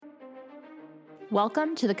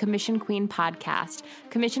Welcome to the Commission Queen podcast.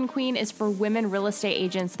 Commission Queen is for women real estate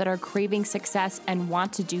agents that are craving success and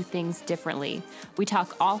want to do things differently. We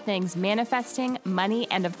talk all things manifesting,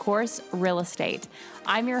 money, and of course, real estate.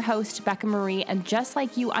 I'm your host, Becca Marie, and just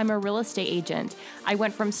like you, I'm a real estate agent. I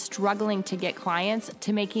went from struggling to get clients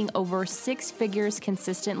to making over 6 figures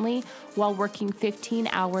consistently while working 15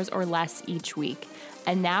 hours or less each week.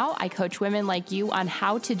 And now I coach women like you on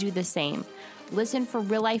how to do the same. Listen for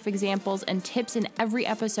real-life examples and tips in every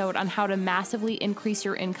episode on how to massively increase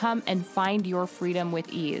your income and find your freedom with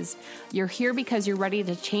ease. You're here because you're ready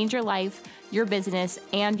to change your life, your business,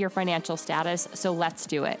 and your financial status, so let's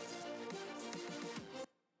do it.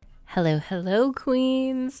 Hello,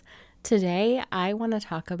 queens. Today, I want to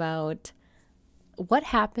talk about what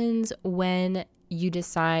happens when you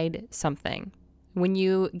decide something. When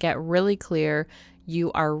you get really clear,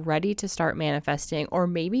 you are ready to start manifesting, or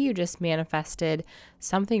maybe you just manifested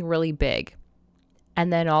something really big.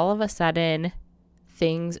 And then all of a sudden,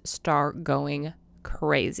 things start going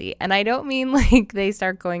crazy. And I don't mean like they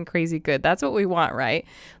start going crazy good. That's what we want, right?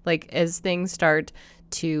 Like as things start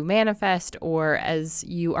to manifest, or as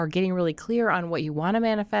you are getting really clear on what you want to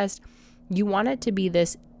manifest, you want it to be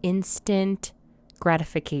this instant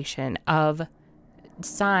gratification of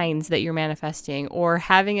signs that you're manifesting, or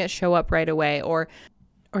having it show up right away, or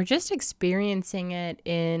just experiencing it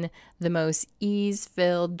in the most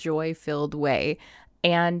ease-filled, joy-filled way.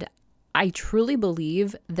 And I truly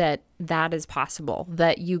believe that that is possible,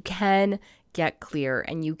 that you can get clear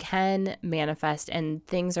and you can manifest and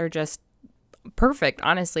things are just perfect,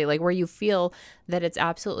 honestly, like where you feel that it's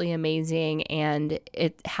absolutely amazing and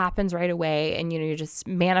it happens right away and you just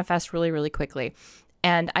manifest really, really quickly.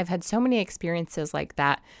 And I've had so many experiences like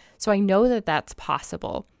that. So I know that that's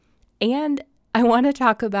possible. And I want to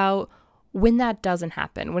talk about when that doesn't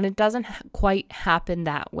happen, when it doesn't quite happen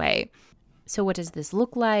that way. So what does this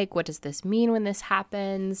look like? What does this mean when this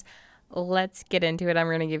happens? Let's get into it. I'm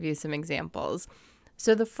going to give you some examples.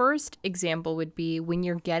 So the first example would be when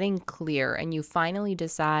you're getting clear and you finally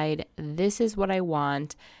decide, this is what I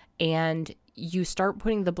want, and you start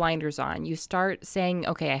putting the blinders on. You start saying,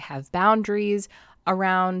 okay, I have boundaries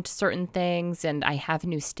around certain things and I have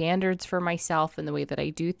new standards for myself and the way that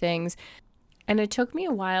I do things. And it took me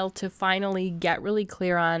a while to finally get really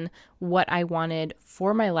clear on what I wanted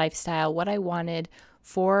for my lifestyle, what I wanted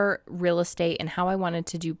for real estate, and how I wanted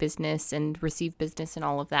to do business and receive business and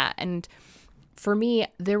all of that. And for me,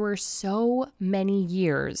 there were so many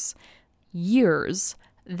years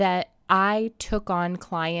that I took on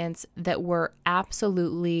clients that were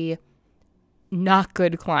absolutely not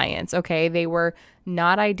good clients, okay? They were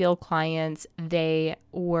not ideal clients. They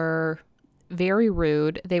were very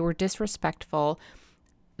rude. They were disrespectful.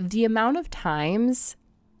 The amount of times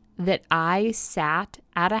that I sat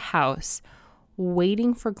at a house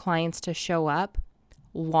waiting for clients to show up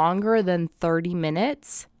longer than 30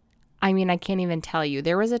 minutes, I mean, I can't even tell you.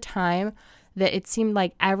 There was a time that it seemed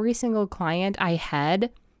like every single client I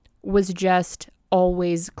had was just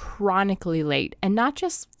always chronically late, and not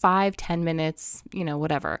just 5-10 minutes,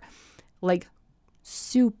 whatever, like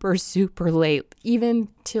super, super late, even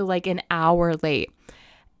to like an hour late.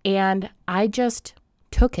 And I just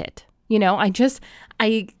took it.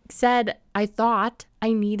 I said, I thought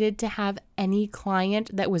I needed to have any client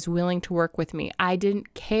that was willing to work with me. I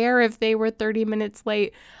didn't care if they were 30 minutes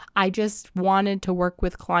late. I just wanted to work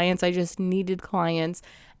with clients. I just needed clients.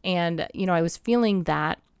 And, I was feeling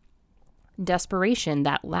that desperation,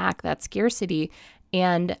 that lack, that scarcity.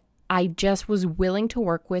 And I just was willing to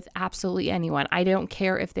work with absolutely anyone. I don't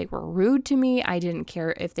care if they were rude to me. I didn't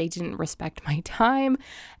care if they didn't respect my time.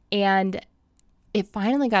 And it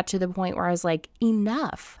finally got to the point where I was like,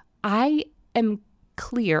 enough. I am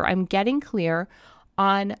clear. I'm getting clear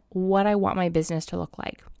on what I want my business to look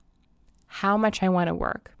like, how much I want to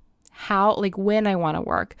work, when I want to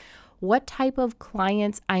work, what type of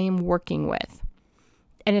clients I am working with.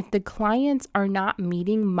 And if the clients are not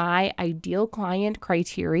meeting my ideal client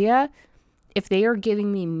criteria, if they are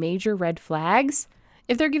giving me major red flags,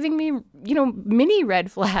 if they're giving me, mini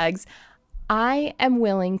red flags, I am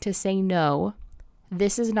willing to say no.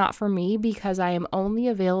 This is not for me because I am only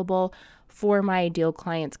available for my ideal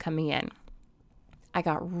clients coming in. I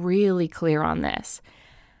got really clear on this.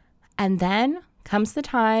 And then comes the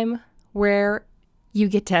time where you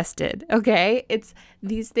get tested, okay? It's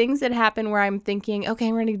these things that happen where I'm thinking, okay,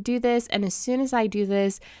 I'm going to do this. And as soon as I do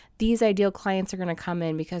this, these ideal clients are going to come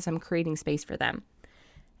in because I'm creating space for them.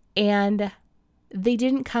 And they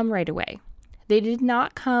didn't come right away. They did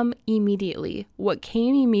not come immediately. What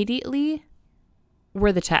came immediately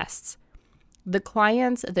were the tests. The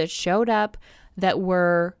clients that showed up that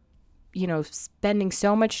were spending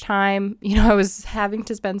so much time, I was having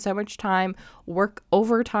to spend so much time, work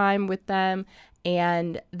overtime with them,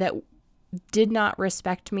 and that did not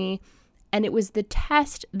respect me. And it was the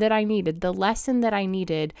test that I needed, the lesson that I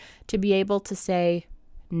needed to be able to say,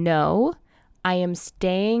 no, I am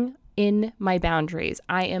staying in my boundaries.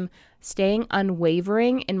 I am staying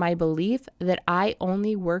unwavering in my belief that I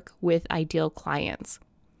only work with ideal clients.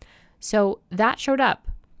 So that showed up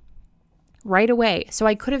right away. So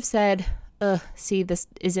I could have said, see, this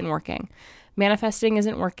isn't working. Manifesting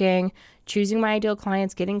isn't working. Choosing my ideal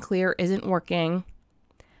clients, getting clear isn't working.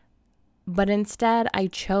 But instead, I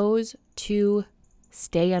chose to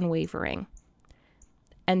stay unwavering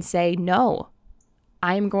and say, no,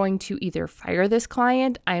 I'm going to either fire this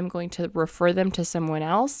client, I'm going to refer them to someone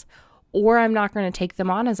else, or I'm not going to take them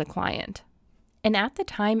on as a client. And at the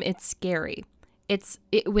time, it's scary.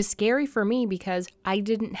 It was scary for me because I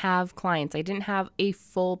didn't have clients. I didn't have a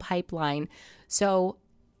full pipeline. So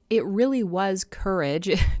it really was courage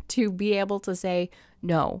to be able to say,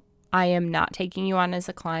 no, I am not taking you on as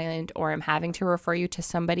a client, or I'm having to refer you to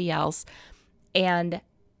somebody else. And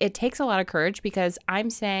it takes a lot of courage because I'm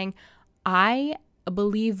saying I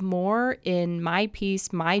believe more in my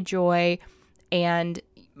peace, my joy, and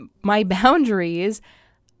my boundaries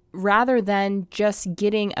rather than just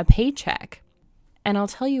getting a paycheck. And I'll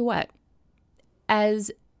tell you what,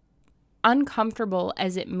 as uncomfortable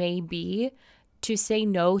as it may be to say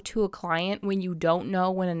no to a client when you don't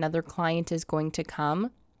know when another client is going to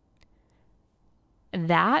come,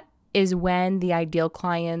 that is when the ideal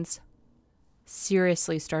clients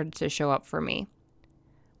seriously started to show up for me.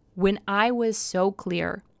 When I was so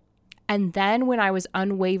clear, and then when I was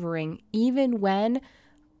unwavering, even when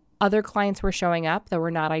other clients were showing up that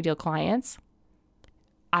were not ideal clients,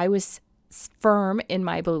 I was firm in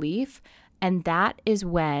my belief, and that is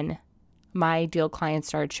when my ideal clients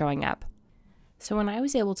started showing up. So when I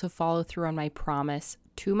was able to follow through on my promise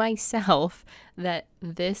to myself that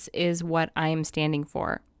this is what I am standing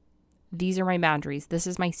for, these are my boundaries, this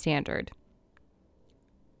is my standard.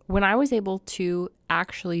 When I was able to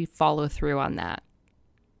actually follow through on that,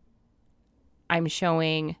 I'm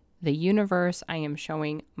showing the universe, I am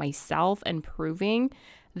showing myself and proving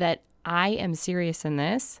that I am serious in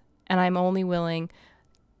this, and I'm only willing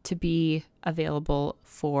to be available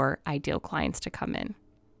for ideal clients to come in.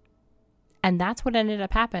 And that's what ended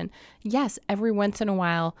up happening. Yes, every once in a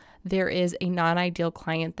while, there is a non-ideal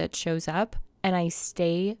client that shows up, and I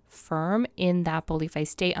stay firm in that belief. I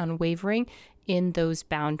stay unwavering in those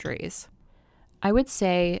boundaries. I would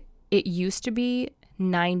say it used to be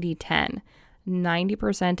 90-10.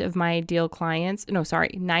 90% of my ideal clients,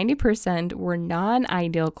 90% were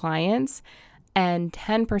non-ideal clients, and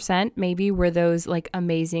 10% maybe were those like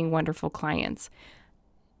amazing, wonderful clients.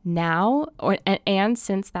 Now, and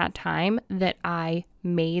since that time that I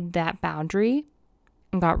made that boundary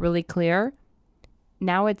and got really clear,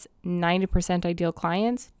 now it's 90% ideal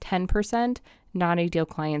clients, 10% non-ideal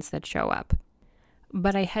clients that show up.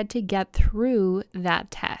 But I had to get through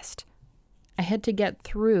that test. I had to get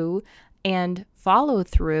through and follow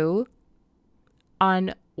through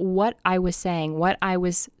on what I was saying that I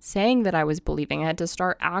was believing. I had to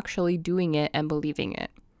start actually doing it and believing it.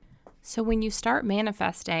 So when you start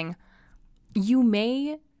manifesting, you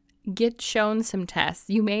may get shown some tests.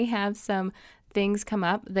 You may have some things come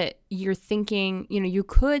up that you're thinking, you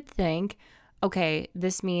could think, okay,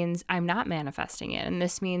 this means I'm not manifesting it, and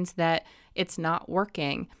this means that it's not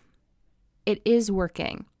working. It is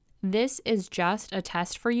working. This is just a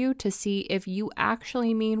test for you to see if you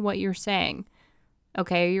actually mean what you're saying.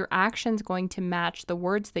 Okay, your action's going to match the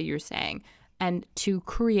words that you're saying. And to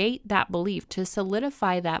create that belief, to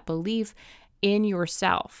solidify that belief in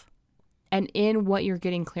yourself and in what you're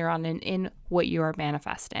getting clear on and in what you are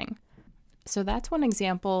manifesting. So that's one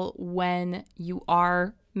example when you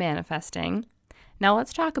are manifesting. Now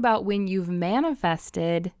let's talk about when you've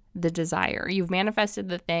manifested the desire. You've manifested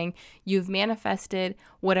the thing. You've manifested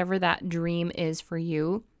whatever that dream is for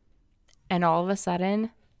you. And all of a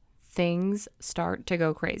sudden, things start to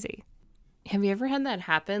go crazy. Have you ever had that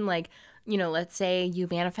happen? Like, let's say you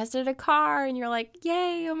manifested a car and you're like,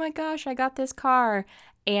 yay, oh my gosh, I got this car.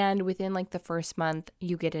 And within like the first month,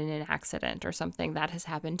 you get in an accident or something. That has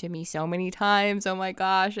happened to me so many times. Oh my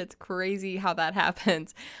gosh, it's crazy how that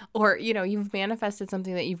happens. Or, you've manifested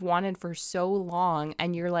something that you've wanted for so long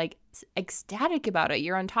and you're like ecstatic about it.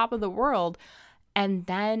 You're on top of the world. And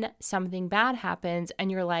then something bad happens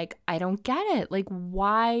and you're like, I don't get it. Like,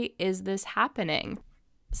 why is this happening?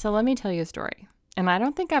 So let me tell you a story. And I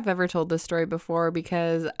don't think I've ever told this story before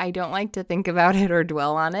because I don't like to think about it or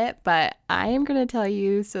dwell on it, but I am going to tell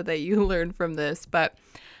you so that you learn from this. But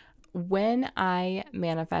when I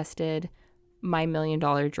manifested my $1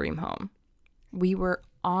 million dream home, we were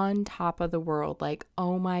on top of the world. Like,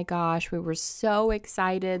 oh my gosh, we were so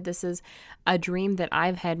excited. This is a dream that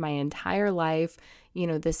I've had my entire life.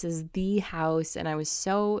 This is the house. And I was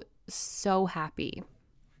so, so happy.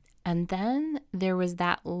 And then there was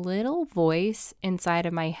that little voice inside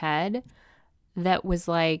of my head that was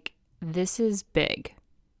like, this is big.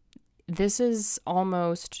 This is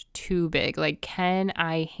almost too big. Like, can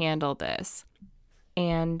I handle this?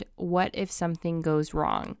 And what if something goes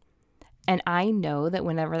wrong? And I know that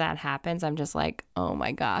whenever that happens, I'm just like, oh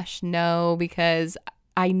my gosh, no, because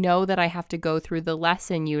I know that I have to go through the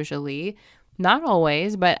lesson usually. Not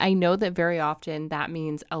always, but I know that very often that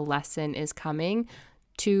means a lesson is coming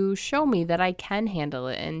to show me that I can handle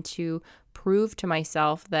it and to prove to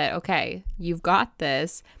myself that, okay, you've got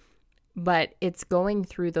this, but it's going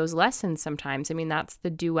through those lessons sometimes. I mean, that's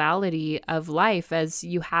the duality of life. As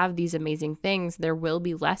you have these amazing things, there will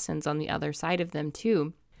be lessons on the other side of them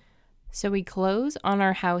too. So we close on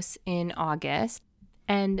our house in August,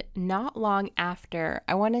 and not long after,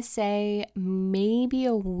 I want to say maybe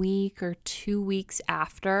a week or 2 weeks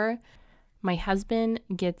after, my husband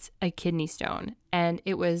gets a kidney stone. And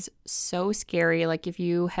it was so scary. Like, if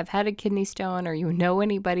you have had a kidney stone or you know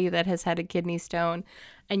anybody that has had a kidney stone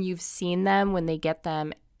and you've seen them when they get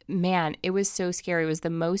them, man, it was so scary. It was the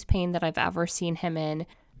most pain that I've ever seen him in.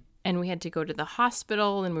 And we had to go to the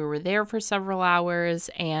hospital, and we were there for several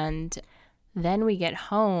hours. And then we get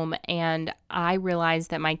home, and I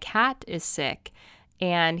realized that my cat is sick,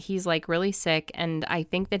 and he's like really sick. And I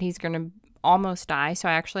think that he's going to almost die. So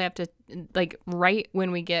I actually have to, like, right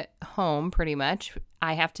when we get home, pretty much,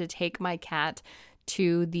 I have to take my cat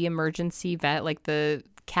to the emergency vet, like the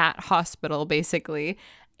cat hospital, basically.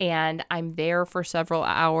 And I'm there for several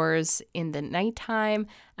hours in the nighttime,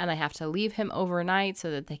 and I have to leave him overnight so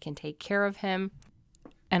that they can take care of him.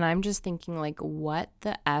 And I'm just thinking, like, what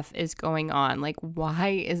the F is going on? Like, why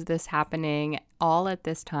is this happening all at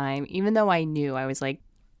this time? Even though I knew, I was like,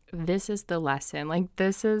 this is the lesson. Like,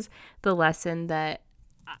 this is the lesson that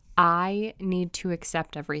I need to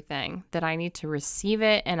accept everything, that I need to receive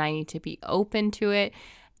it, and I need to be open to it.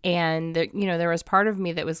 And, there was part of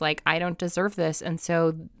me that was like, I don't deserve this. And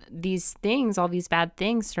so these things, all these bad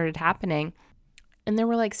things started happening. And there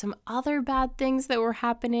were like some other bad things that were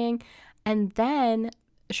happening. And then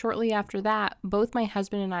shortly after that, both my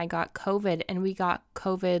husband and I got COVID, and we got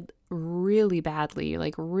COVID really badly,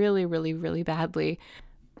 like really, really, really badly.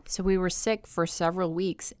 So we were sick for several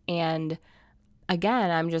weeks. And again,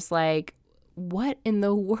 I'm just like, what in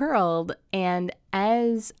the world? And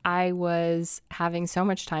as I was having so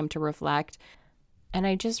much time to reflect, and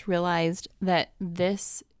I just realized that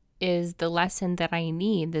this is the lesson that I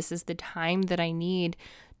need. This is the time that I need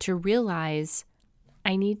to realize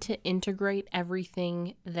I need to integrate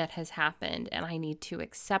everything that has happened, and I need to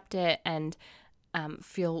accept it and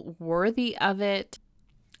feel worthy of it.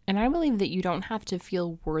 And I believe that you don't have to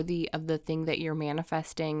feel worthy of the thing that you're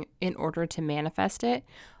manifesting in order to manifest it.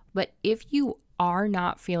 But if you are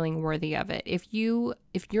not feeling worthy of it, if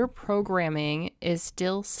your programming is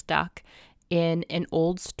still stuck in an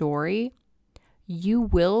old story, you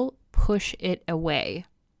will push it away.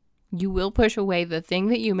 You will push away the thing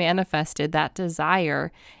that you manifested, that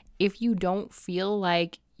desire, if you don't feel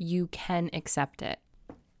like you can accept it.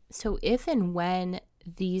 So if and when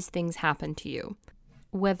these things happen to you,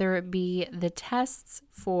 whether it be the tests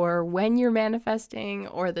for when you're manifesting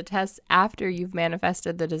or the tests after you've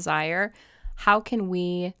manifested the desire, how can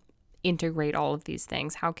we integrate all of these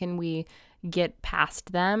things? How can we get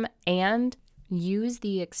past them and use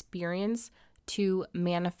the experience to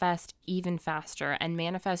manifest even faster and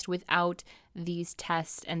manifest without these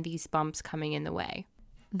tests and these bumps coming in the way?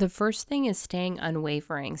 The first thing is staying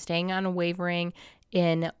unwavering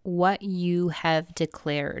in what you have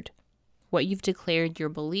declared. What you've declared your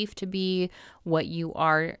belief to be, what you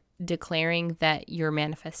are declaring that your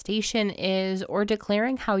manifestation is, or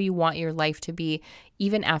declaring how you want your life to be,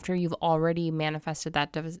 even after you've already manifested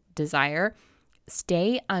that desire.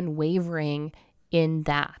 Stay unwavering in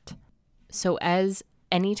that. So as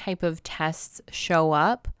any type of tests show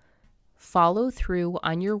up, follow through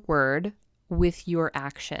on your word with your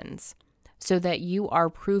actions so that you are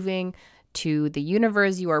proving to the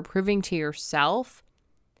universe, you are proving to yourself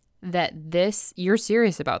that you're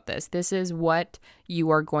serious about this. This is what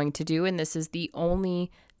you are going to do, and this is the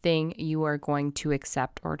only thing you are going to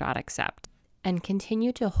accept or not accept. And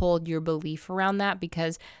continue to hold your belief around that,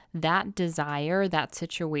 because that desire, that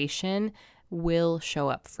situation will show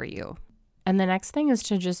up for you. And the next thing is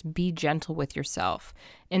to just be gentle with yourself.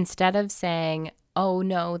 Instead of saying, oh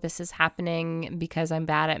no, this is happening because I'm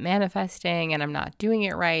bad at manifesting and I'm not doing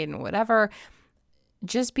it right and whatever.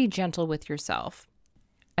 Just be gentle with yourself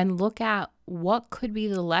and look at what could be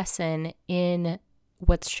the lesson in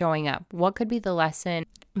what's showing up. What could be the lesson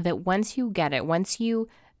that once you get it, once you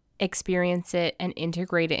experience it and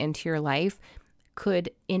integrate it into your life, could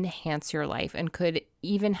enhance your life and could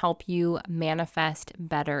even help you manifest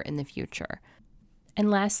better in the future. And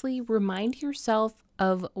lastly, remind yourself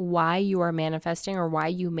of why you are manifesting or why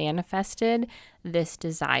you manifested this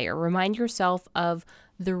desire. Remind yourself of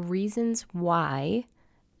the reasons why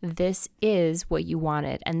this is what you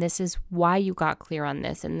wanted, and this is why you got clear on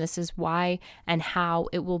this, and this is why and how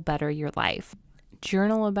it will better your life.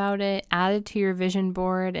 Journal about it, add it to your vision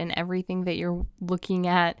board and everything that you're looking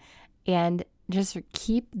at, and just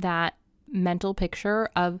keep that mental picture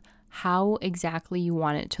of how exactly you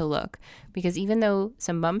want it to look. Because even though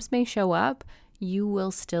some bumps may show up, you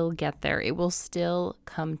will still get there. It will still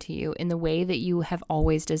come to you in the way that you have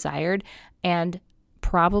always desired, and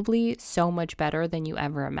probably so much better than you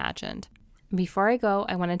ever imagined. Before I go,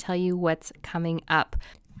 I want to tell you what's coming up.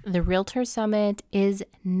 The Realtor Summit is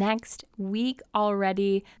next week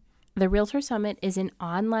already. The Realtor Summit is an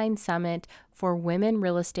online summit for women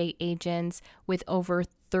real estate agents with over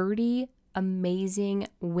 30 amazing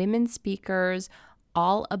women speakers,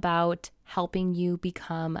 all about helping you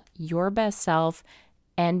become your best self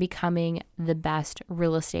and becoming the best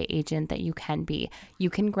real estate agent that you can be. You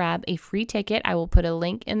can grab a free ticket. I will put a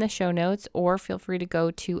link in the show notes, or feel free to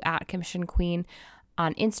go to @CommissionQueen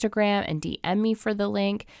on Instagram and DM me for the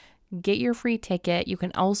link. Get your free ticket. You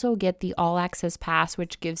can also get the all access pass,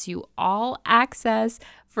 which gives you all access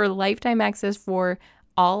for lifetime access for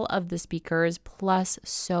all of the speakers, plus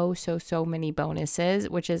so many bonuses,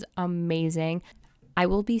 which is amazing. I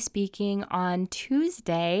will be speaking on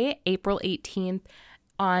Tuesday, April 18th,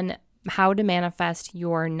 on how to manifest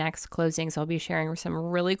your next closing. So I'll be sharing some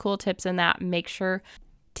really cool tips in that. Make sure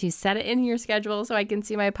to set it in your schedule so I can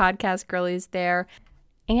see my podcast girlies there.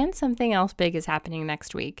 And something else big is happening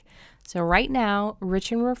next week. So right now,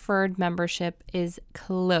 Rich and Referred membership is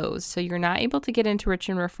closed. So you're not able to get into Rich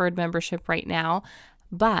and Referred membership right now,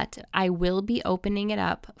 but I will be opening it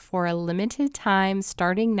up for a limited time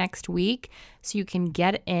starting next week so you can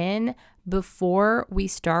get in before we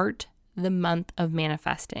start the month of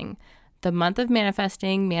manifesting. The month of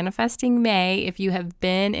manifesting May. If you have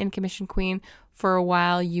been in Commission Queen for a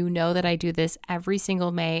while, you know that I do this every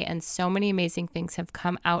single May, and so many amazing things have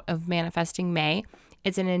come out of Manifesting May.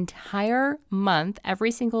 It's an entire month.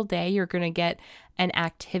 Every single day, you're going to get an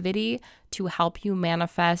activity to help you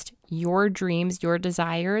manifest your dreams, your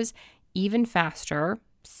desires even faster.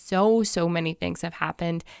 So many things have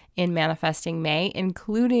happened in Manifesting May,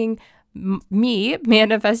 including me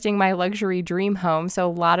manifesting my luxury dream home. So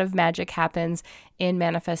a lot of magic happens in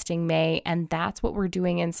Manifesting May, and that's what we're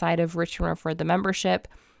doing inside of Rich and Referred, the membership,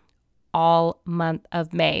 all month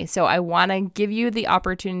of May. So I want to give you the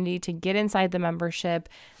opportunity to get inside the membership.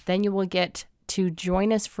 Then you will get to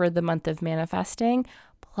join us for the month of manifesting.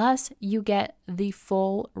 Plus, you get the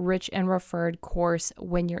full Rich and Referred course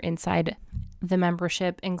when you're inside the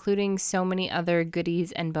membership, including so many other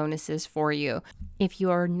goodies and bonuses for you. If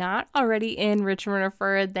you are not already in Rich and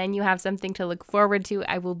Referred, then you have something to look forward to.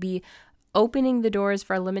 I will be opening the doors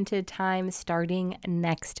for a limited time starting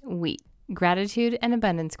next week. Gratitude and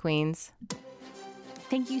abundance, queens.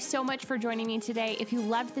 Thank you so much for joining me today. If you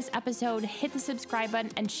loved this episode, hit the subscribe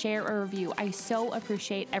button and share a review. I so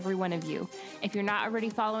appreciate every one of you. If you're not already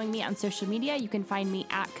following me on social media, you can find me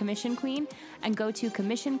at Commission Queen and go to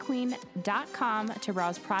commissionqueen.com to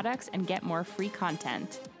browse products and get more free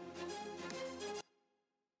content.